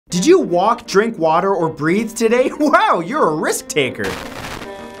Did you walk, drink water, or breathe today? Wow, you're a risk taker.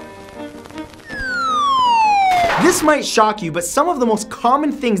 This might shock you, but some of the most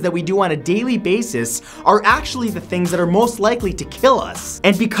common things that we do on a daily basis are actually the things that are most likely to kill us.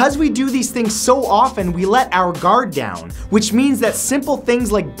 And because we do these things so often, we let our guard down, which means that simple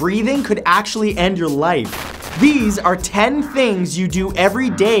things like breathing could actually end your life. These are 10 things you do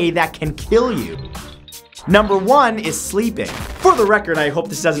every day that can kill you. Number 1 is sleeping. For the record, I hope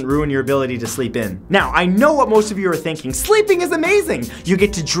this doesn't ruin your ability to sleep in. Now, I know what most of you are thinking. Sleeping is amazing. You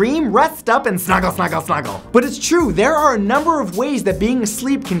get to dream, rest up, and snuggle, snuggle, snuggle. But it's true, there are a number of ways that being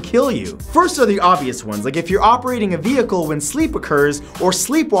asleep can kill you. First are the obvious ones, like if you're operating a vehicle when sleep occurs, or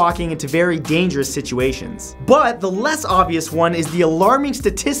sleepwalking into very dangerous situations. But the less obvious one is the alarming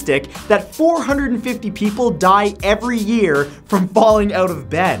statistic that 450 people die every year from falling out of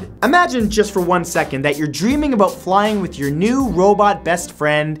bed. Imagine just for 1 second that you're dreaming about flying with your new robot best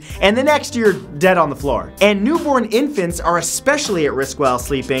friend, and the next you're dead on the floor. And newborn infants are especially at risk while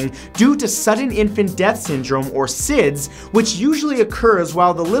sleeping due to sudden infant death syndrome, or SIDS, which usually occurs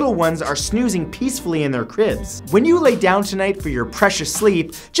while the little ones are snoozing peacefully in their cribs. When you lay down tonight for your precious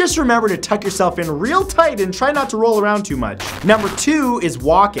sleep, just remember to tuck yourself in real tight and try not to roll around too much. Number 2 is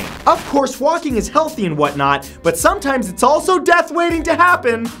walking. Of course, walking is healthy and whatnot, but sometimes it's also death waiting to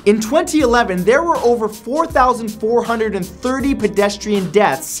happen. In 2011, there were over 4,430 pedestrian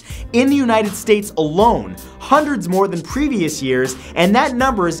deaths in the United States alone, hundreds more than previous years, and that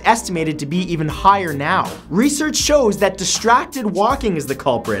number is estimated to be even higher now. Research shows that distracted walking is the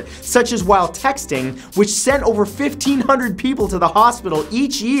culprit, such as while texting, which sent over 1,500 people to the hospital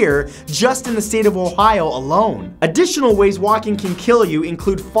each year just in the state of Ohio alone. Additional ways walking can kill you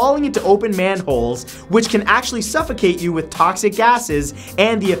include falling into open manholes, which can actually suffocate you with toxic gases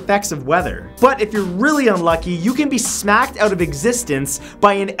and the effects of weather. But if you're really unlucky, you can be smacked out of existence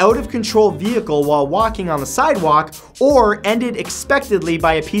by an out-of-control vehicle while walking on the sidewalk, or ended expectedly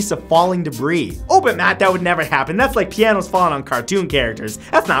by a piece of falling debris. Oh, but Matt, that would never happen. That's like pianos falling on cartoon characters.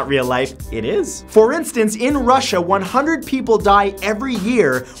 That's not real life. It is. For instance, in Russia, 100 people die every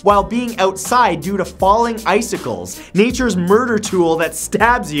year while being outside due to falling icicles, nature's murder tool that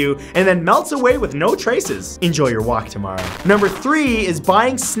stabs you and then melts away with no traces. Enjoy your walk tomorrow. Number 3 is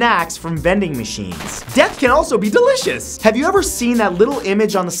buying snacks from vending machines. Death can also be delicious. Have you ever seen that little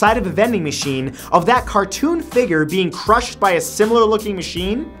image on the side of a vending machine of that cartoon figure being crushed by a similar looking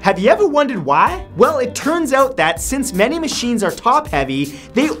machine? Have you ever wondered why? Well, it turns out that since many machines are top heavy,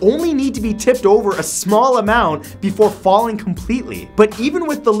 they only need to be tipped over a small amount before falling completely. But even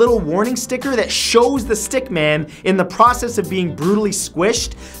with the little warning sticker that shows the stick man in the process of being brutally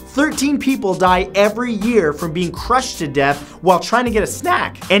squished, 13 people die every year from being crushed to death while trying to get a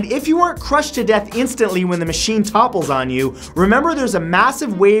snack. And if you aren't crushed to death instantly when the machine topples on you, remember there's a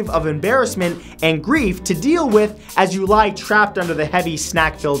massive wave of embarrassment and grief to deal with as you lie trapped under the heavy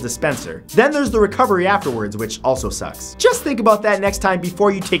snack-filled dispenser. Then there's the recovery afterwards, which also sucks. Just think about that next time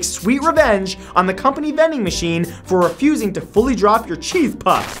before you take sweet revenge on the company vending machine for refusing to fully drop your cheese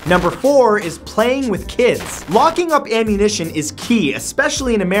puffs. Number 4 is playing with kids. Locking up ammunition is key,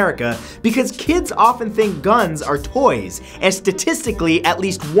 especially in America, because kids often think guns are toys, and statistically, at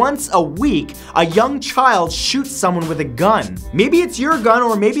least once a week, a young child shoots someone with a gun. Maybe it's your gun,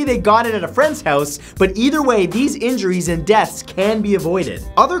 or maybe they got it at a friend's house, but either way, these injuries and deaths can be avoided.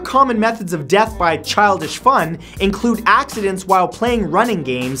 Other common methods of death by childish fun include accidents while playing running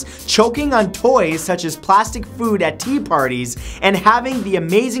games, choking on toys such as plastic food at tea parties, and having the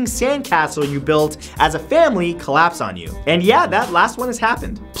amazing sandcastle you built as a family collapse on you. And yeah, that last one has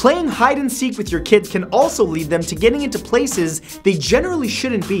happened. Playing hide and seek with your kids can also lead them to getting into places they generally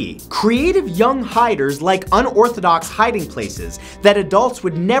shouldn't be. Creative young hiders like unorthodox hiding places that adults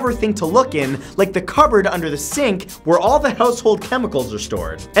would never think to look in, like the cupboard under the sink where all the household chemicals are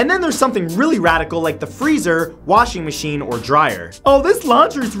stored. And then there's something really radical like the freezer, washing machine, or dryer. Oh, this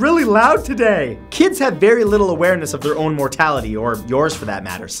laundry's really loud today. Kids have very little awareness of their own mortality, or yours for that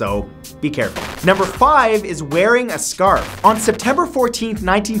matter, so be careful. Number 5 is wearing a scarf. On September 14th,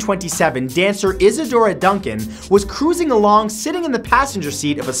 1927, dancer Isadora Duncan was cruising along sitting in the passenger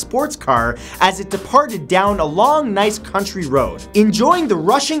seat of a sports car as it departed down a long, nice country road. Enjoying the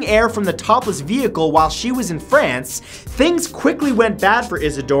rushing air from the topless vehicle while she was in France, things quickly went bad for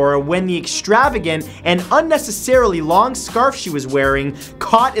Isadora when the extravagant and unnecessarily long scarf she was wearing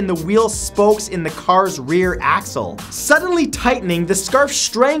caught in the wheel spokes in the car's rear axle. Suddenly tightening, the scarf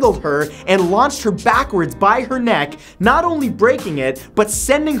strangled her and launched her backwards by her neck, not only breaking it, but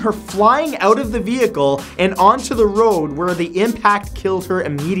sending her flying out of the vehicle and onto the road where the impact killed her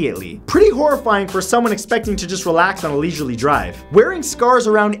immediately. Pretty horrifying for someone expecting to just relax on a leisurely drive. Wearing scars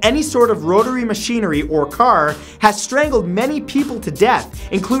around any sort of rotary machinery or car has strangled many people to death,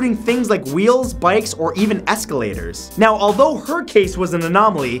 including things like wheels, bikes, or even escalators. Now, although her case was an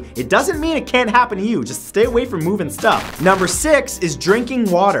anomaly, it doesn't mean it can't happen to you. Just stay away from moving stuff. Number 6 is drinking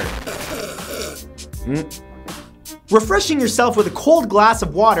water. Refreshing yourself with a cold glass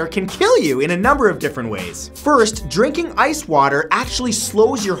of water can kill you in a number of different ways. First, drinking ice water actually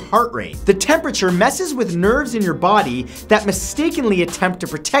slows your heart rate. The temperature messes with nerves in your body that mistakenly attempt to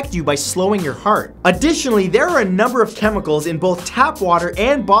protect you by slowing your heart. Additionally, there are a number of chemicals in both tap water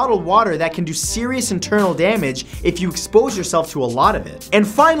and bottled water that can do serious internal damage if you expose yourself to a lot of it. And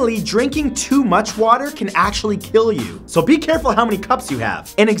finally, drinking too much water can actually kill you. So be careful how many cups you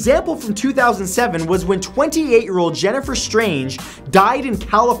have. An example from 2007 was when 28-year-old Jennifer Strange died in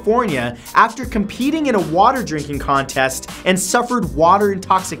California after competing in a water drinking contest and suffered water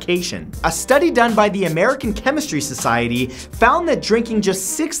intoxication. A study done by the American Chemistry Society found that drinking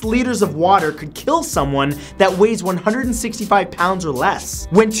just 6 liters of water could kill someone that weighs 165 pounds or less.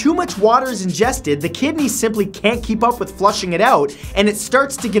 When too much water is ingested, the kidneys simply can't keep up with flushing it out, and it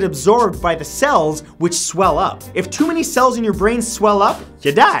starts to get absorbed by the cells, which swell up. If too many cells in your brain swell up,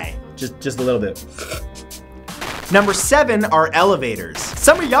 you die. Just a little bit. Number 7 are elevators.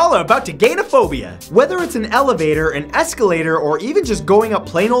 Some of y'all are about to gain a phobia. Whether it's an elevator, an escalator, or even just going up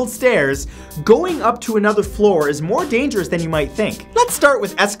plain old stairs, going up to another floor is more dangerous than you might think. Let's start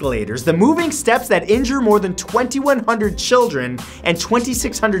with escalators, the moving steps that injure more than 2,100 children and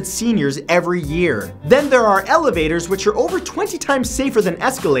 2,600 seniors every year. Then there are elevators, which are over 20 times safer than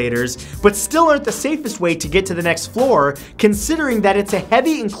escalators, but still aren't the safest way to get to the next floor, considering that it's a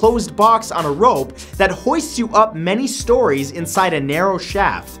heavy enclosed box on a rope that hoists you up many stories inside a narrow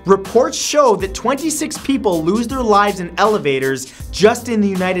shaft. Reports show that 26 people lose their lives in elevators just in the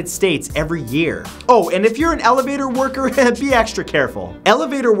United States every year. Oh, and if you're an elevator worker, be extra careful.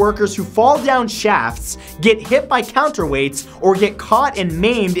 Elevator workers who fall down shafts, get hit by counterweights, or get caught and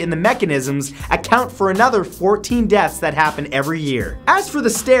maimed in the mechanisms account for another 14 deaths that happen every year. As for the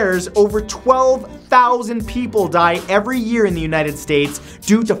stairs, over 12,000 people die every year in the United States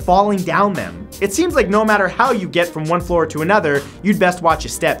due to falling down them. It seems like no matter how you get from one floor to another, you'd best watch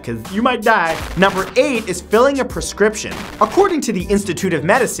your step because you might die. Number 8 is filling a prescription. According to the Institute of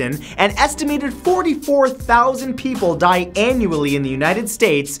Medicine, an estimated 44,000 people die annually in the United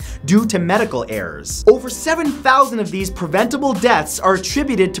States due to medical errors. Over 7,000 of these preventable deaths are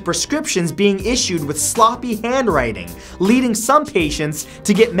attributed to prescriptions being issued with sloppy handwriting, leading some patients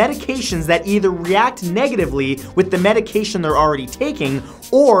to get medications that either react negatively with the medication they're already taking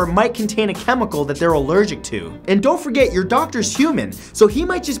or might contain a chemical that they're allergic to. And don't forget, your doctor's human, so he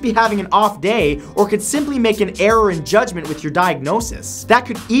might just be having an off day or could simply make an error in judgment with your diagnosis. That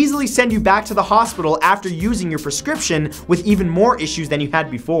could easily send you back to the hospital after using your prescription with even more issues than you had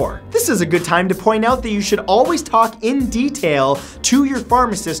before. This is a good time to point out that you should always talk in detail to your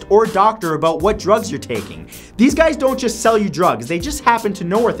pharmacist or doctor about what drugs you're taking. These guys don't just sell you drugs, they just happen to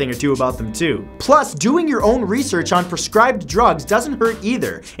know a thing or two about them too. Plus, doing your own research on prescribed drugs doesn't hurt either.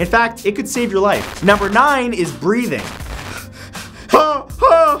 In fact, it could save your life. Number 9 is breathing.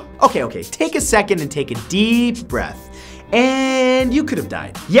 Okay, take a second and take a deep breath. And you could have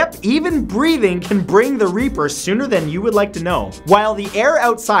died. Yep, even breathing can bring the Reaper sooner than you would like to know. While the air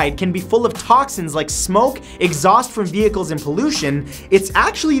outside can be full of toxins like smoke, exhaust from vehicles, and pollution, it's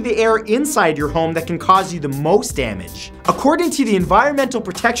actually the air inside your home that can cause you the most damage. According to the Environmental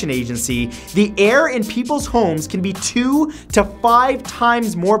Protection Agency, the air in people's homes can be 2 to 5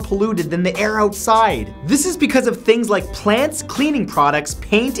 times more polluted than the air outside. This is because of things like plants, cleaning products,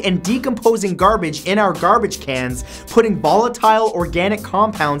 paint, and decomposing garbage in our garbage cans, putting volatile organic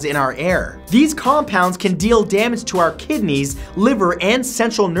compounds in our air. These compounds can deal damage to our kidneys, liver, and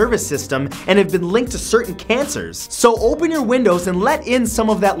central nervous system and have been linked to certain cancers. So open your windows and let in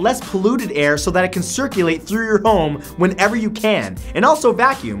some of that less polluted air so that it can circulate through your home whenever you can. And also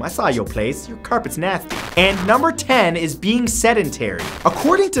vacuum. I saw your place. Your carpet's nasty. And number 10 is being sedentary.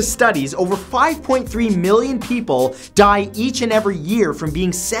 According to studies, over 5.3 million people die each and every year from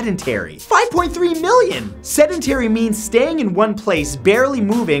being sedentary. 5.3 million! Sedentary means staying in one place, barely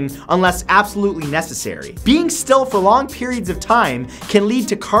moving unless absolutely necessary. Being still for long periods of time can lead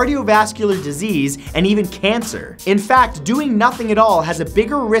to cardiovascular disease and even cancer. In fact, doing nothing at all has a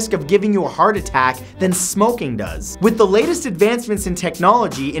bigger risk of giving you a heart attack than smoking does. With the latest advancements in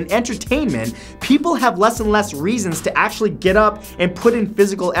technology and entertainment, people have less and less reasons to actually get up and put in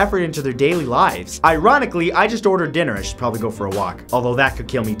physical effort into their daily lives. Ironically, I just ordered dinner. I should probably go for a walk, although that could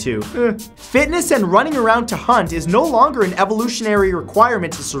kill me too. Fitness and running around to hunt is no longer an evolutionary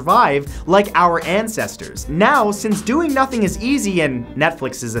requirement to survive like our ancestors. Now, since doing nothing is easy and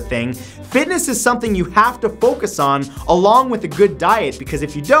Netflix is a thing, fitness is something you have to focus on along with a good diet, because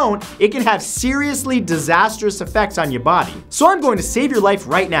if you don't, it can have seriously disastrous effects on your body. So I'm going to save your life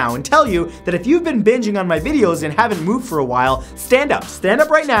right now and tell you that if you've been binging on my videos and haven't moved for a while, stand up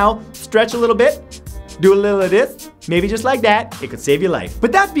right now, stretch a little bit, do a little of this, maybe just like that, it could save your life.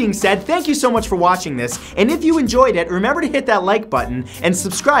 But that being said, thank you so much for watching this, and if you enjoyed it, remember to hit that like button and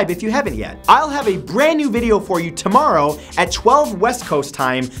subscribe if you haven't yet. I'll have a brand new video for you tomorrow at 12 West Coast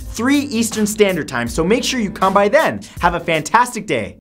time, 3 Eastern Standard Time, so make sure you come by then. Have a fantastic day.